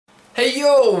Hey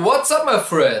yo, what's up my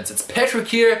friends? It's Patrick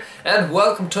here and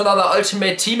welcome to another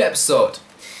Ultimate Team episode.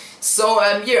 So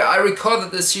yeah, I recorded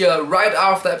this here right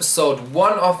after episode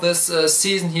 1 of this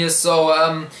season here,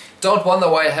 so don't wonder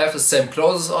why I have the same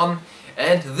clothes on.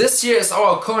 And this here is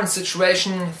our current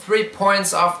situation: 3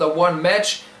 points after 1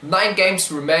 match, 9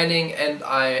 games remaining, and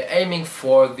I'm aiming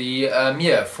for the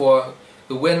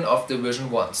win of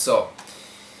Division 1. So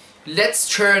let's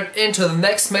turn into the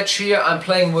next match here. I'm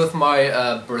playing with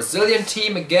my Brazilian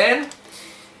team again,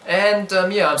 and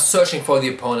yeah, I'm searching for the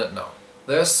opponent now.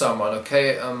 There's someone,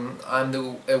 okay. I'm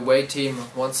the away team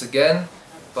once again,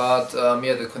 but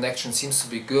yeah, the connection seems to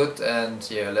be good, and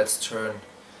yeah, let's turn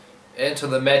into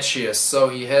the match here. So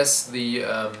he has the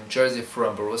jersey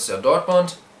from Borussia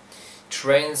Dortmund.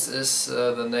 Trains is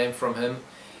the name from him.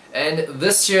 And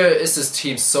this here is his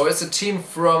team. So it's a team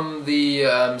from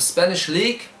the Spanish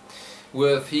League,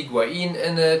 with Higuain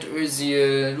in it,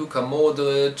 Özil, Luka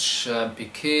Modric,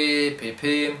 Piqué,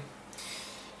 Pepe.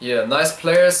 Yeah, nice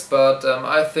players, but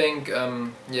I think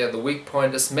yeah, the weak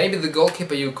point is maybe the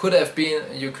goalkeeper. You could have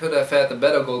had a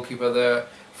better goalkeeper there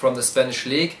from the Spanish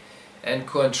League, and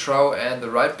Coentrao and the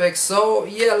right back. So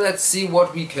yeah, let's see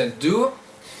what we can do.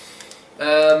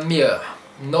 Yeah,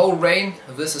 no rain.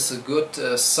 This is a good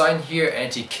sign here,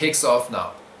 and he kicks off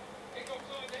now.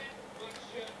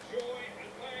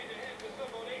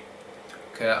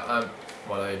 Okay,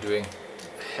 what are you doing?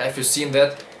 Have you seen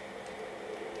that?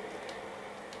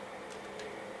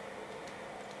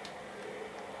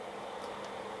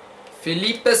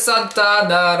 Felipe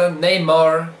Santana,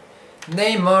 Neymar,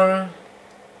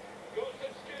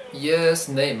 yes,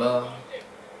 Neymar,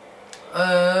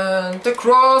 and the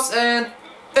cross, and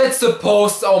it's the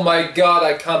post. Oh my god,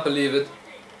 I can't believe it.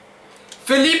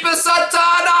 Felipe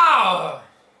Santana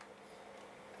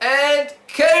and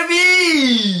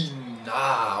Kelvin.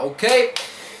 Ah, okay.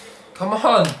 Come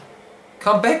on.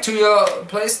 Come back to your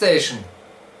PlayStation.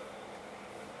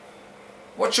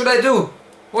 What should I do?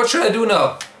 What should I do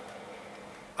now?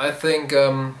 I think,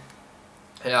 yeah,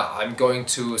 I'm going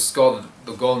to score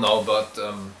the goal now, but,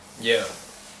 yeah.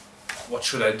 What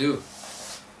should I do?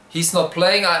 He's not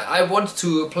playing. I want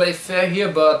to play fair here,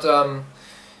 but,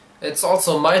 it's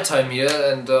also my time here,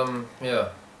 and, yeah.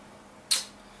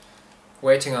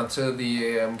 Waiting until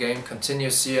the game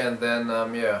continues here, and then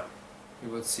yeah, we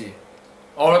will see.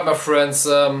 Alright my friends,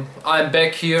 I'm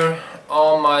back here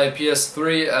on my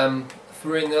PS3.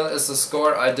 3-0 is the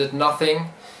score. I did nothing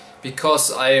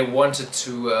because I wanted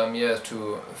to yeah,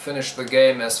 to finish the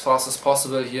game as fast as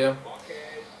possible here.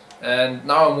 And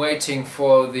now I'm waiting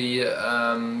for the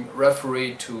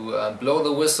referee to blow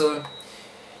the whistle.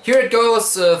 Here it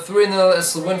goes. 3-0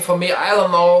 is the win for me. I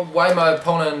don't know why my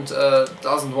opponent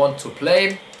doesn't want to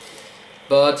play,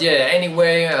 but yeah,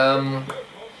 anyway,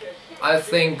 I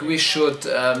think we should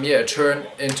yeah, turn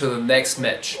into the next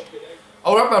match.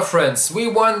 Alright my friends, we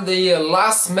won the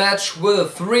last match with a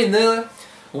 3-0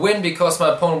 win because my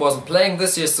opponent wasn't playing.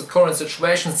 This is the current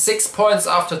situation: 6 points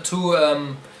after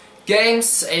 2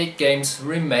 games, 8 games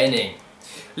remaining.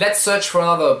 Let's search for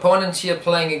another opponent here,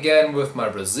 playing again with my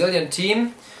Brazilian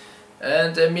team.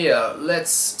 And yeah, let's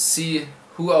see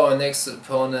who our next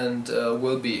opponent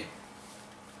will be.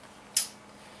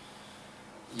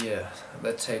 Yeah,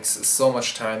 that takes so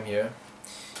much time here.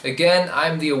 Again,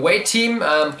 I'm the away team.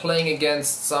 I'm playing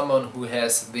against someone who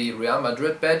has the Real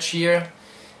Madrid badge here.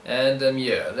 And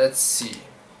yeah, let's see.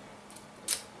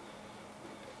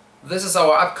 This is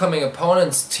our upcoming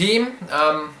opponent's team.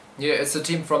 Yeah, it's a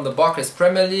team from the Barclays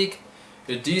Premier League.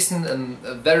 A decent and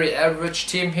a very average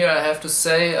team here, I have to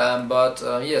say, but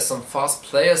yeah, some fast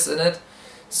players in it.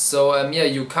 So yeah,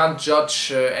 you can't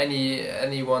judge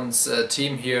anyone's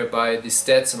team here by the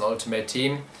stats in Ultimate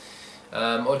Team.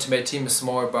 Ultimate Team is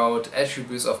more about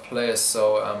attributes of players.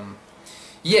 So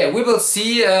yeah, we will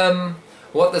see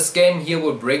what this game here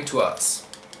will bring to us.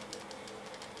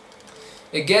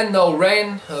 Again, no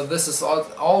rain. This is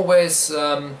always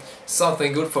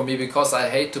something good for me because I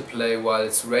hate to play while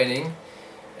it's raining.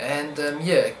 And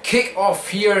yeah, kick off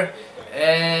here,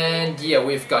 and yeah,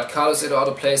 we've got Carlos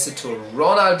Eduardo plays it to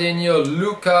Ronaldinho,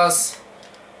 Lucas,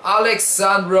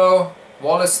 Alexandro,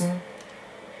 Wallison,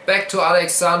 back to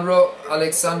Alexandro,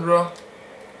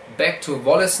 back to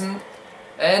Wallison,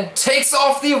 and takes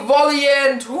off the volley,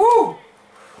 and whoo!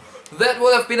 That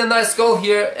would have been a nice goal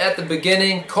here at the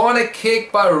beginning. Corner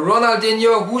kick by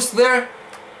Ronaldinho. Who's there?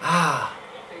 Ah.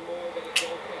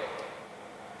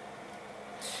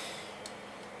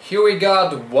 Here we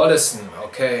got Wallison.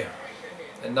 Okay.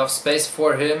 Enough space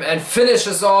for him, and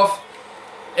finishes off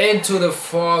into the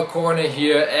far corner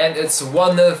here, and it's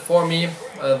 1-0 for me.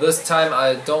 This time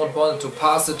I don't want to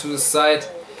pass it to the side.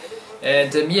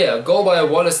 And yeah, goal by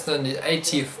Wollaston in the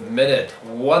 80th minute,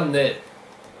 1-0.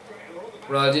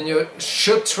 Ronaldinho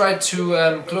should try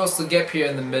to close the gap here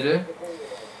in the middle.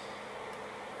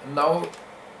 Now,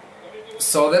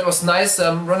 so that was nice.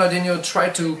 Ronaldinho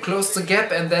tried to close the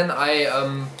gap, and then I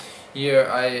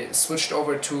switched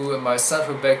over to my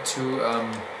central back to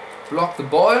block the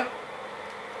ball.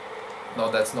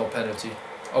 No, that's no penalty.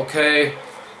 Okay,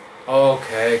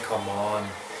 okay, come on.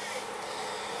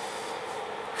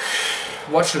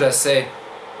 What should I say?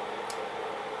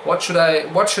 What should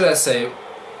I say?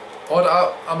 What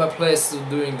are my players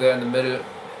doing there in the middle?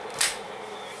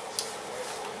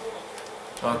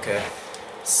 Okay.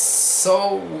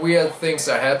 So weird things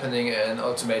are happening in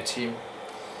Ultimate Team.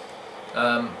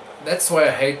 That's why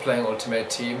I hate playing Ultimate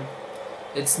Team.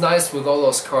 It's nice with all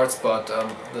those cards, but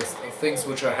the things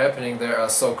which are happening there are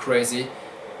so crazy.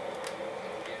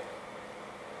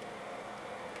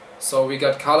 So we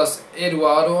got Carlos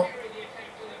Eduardo.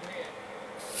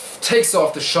 Takes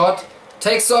off the shot.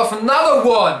 Takes off another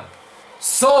one.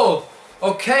 So,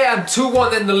 okay, I'm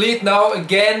 2-1 in the lead now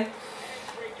again.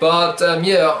 But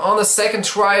yeah, on the second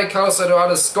try, Carlos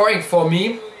Eduardo is scoring for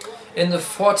me in the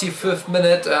 45th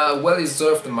minute. Well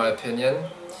deserved in my opinion.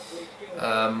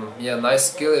 Yeah,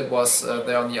 nice skill. It was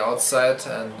there on the outside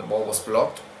and the ball was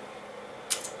blocked.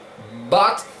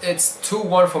 But it's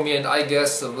 2-1 for me, and I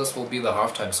guess this will be the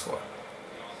halftime score.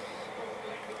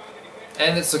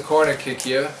 And it's a corner kick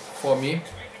here for me.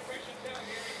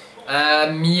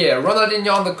 Yeah,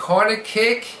 Ronaldinho on the corner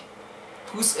kick.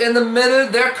 Who's in the middle?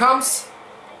 There comes.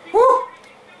 Woo!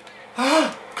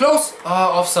 Ah, close.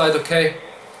 Ah, offside. Okay.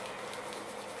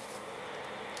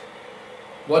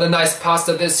 What a nice pass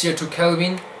that is here to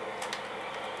Kelvin.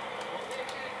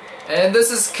 And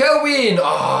this is Kelvin.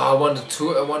 Ah, I wanted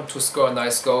to score a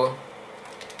nice goal.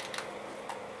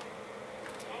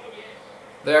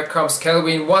 There comes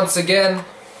Kelvin once again.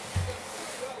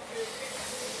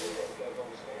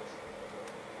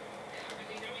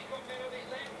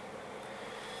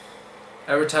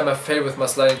 Every time I fail with my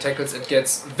sliding tackles, it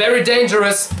gets very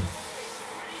dangerous.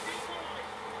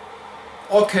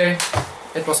 Okay,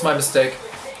 it was my mistake.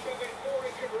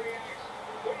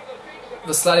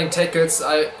 The sliding tackles,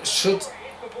 I should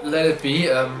let it be.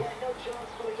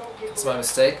 It's my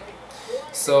mistake.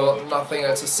 So nothing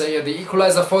else to say here. The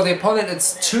equalizer for the opponent,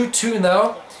 it's 2-2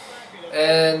 now.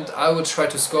 And I will try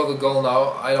to score the goal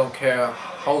now. I don't care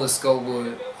how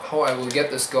I will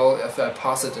get this goal if I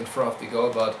pass it in front of the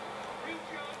goal, but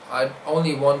I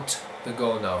only want the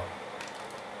goal now.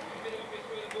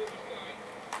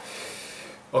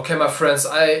 Okay, my friends,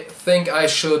 I think I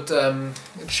should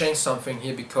change something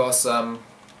here, because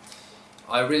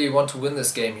I really want to win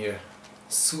this game here.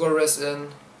 Suarez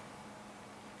in.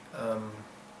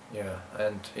 Yeah,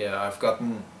 and yeah, I've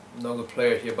gotten no good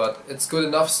player here, but it's good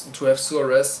enough to have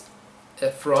Suarez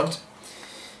at front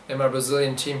in my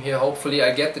Brazilian team here. Hopefully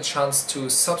I get the chance to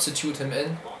substitute him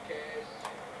in.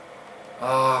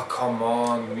 Ah, come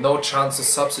on, no chance to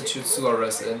substitute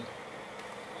Suarez in.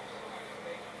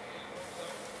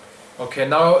 Okay,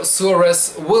 now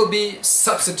Suarez will be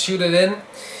substituted in,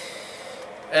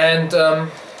 and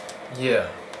yeah.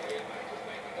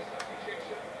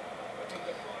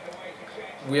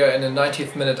 We are in the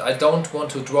 90th minute. I don't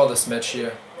want to draw this match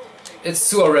here. It's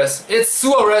Suarez. It's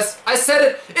Suarez. I said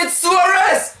it. It's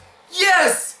Suarez.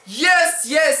 Yes. Yes.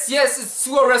 Yes. Yes. It's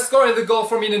Suarez scoring the goal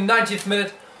for me in the 90th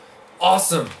minute.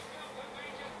 Awesome.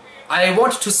 I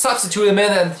wanted to substitute him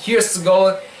in, and here's the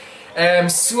goal.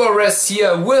 Suarez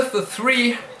here with the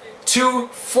 3-2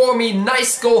 for me.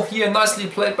 Nice goal here. Nicely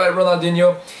played by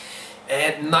Ronaldinho.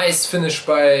 And nice finish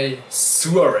by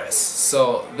Suarez.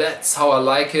 So that's how I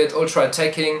like it. Ultra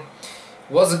attacking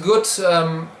was a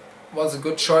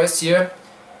good choice here.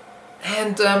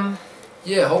 And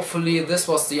yeah, hopefully this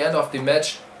was the end of the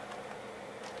match.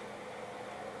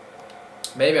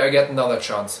 Maybe I get another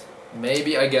chance.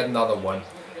 Maybe I get another one.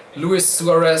 Luis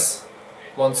Suarez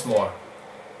once more.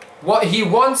 What? He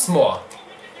wants more.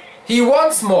 He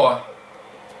wants more.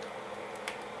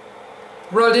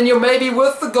 Ronaldinho maybe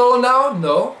with the goal now?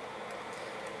 No.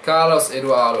 Carlos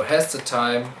Eduardo has the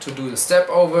time to do the step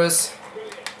overs,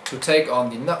 to take on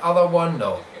the other one?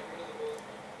 No.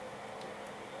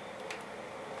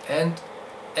 And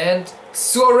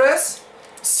Suarez?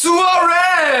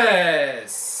 Suarez!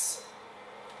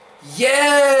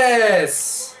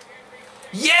 Yes!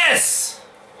 Yes!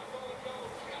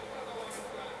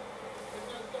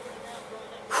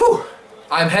 Whew!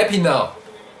 I'm happy now.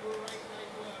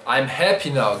 I'm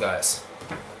happy now, guys.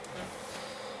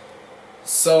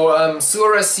 So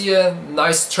Suarez here,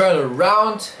 nice turn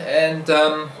around, and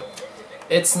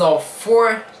it's now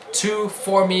 4 2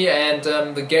 for me, and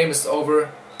the game is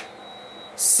over.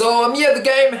 So yeah, the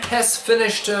game has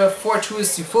finished. 4-2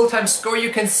 is the full-time score.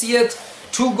 You can see it.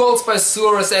 2 goals by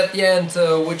Suarez at the end,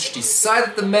 which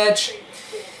decided the match.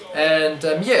 And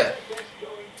yeah,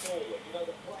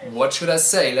 what should I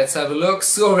say? Let's have a look.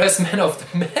 Suarez, man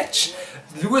of the match.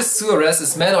 Luis Suarez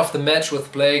is man of the match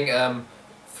with playing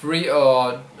 3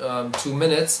 or 2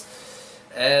 minutes.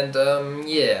 And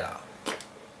yeah,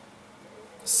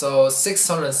 so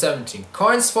 617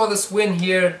 coins for this win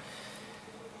here.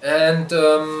 And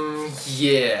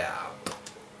yeah,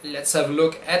 let's have a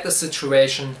look at the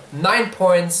situation. 9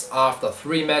 points after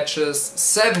 3 matches,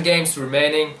 7 games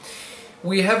remaining.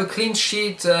 We have a clean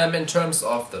sheet in terms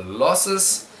of the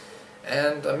losses.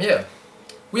 And yeah,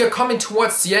 we are coming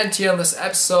towards the end here on this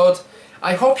episode.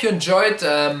 I hope you enjoyed.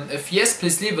 If yes,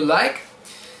 please leave a like.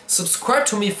 Subscribe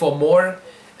to me for more.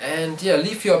 And yeah,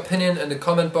 leave your opinion in the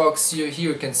comment box. Here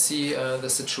you can see the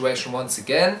situation once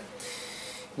again,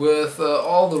 with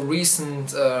all the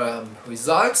recent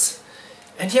results.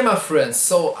 And yeah, my friends,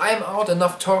 so I'm out,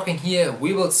 enough talking here.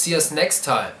 We will see us next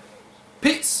time.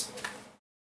 Peace!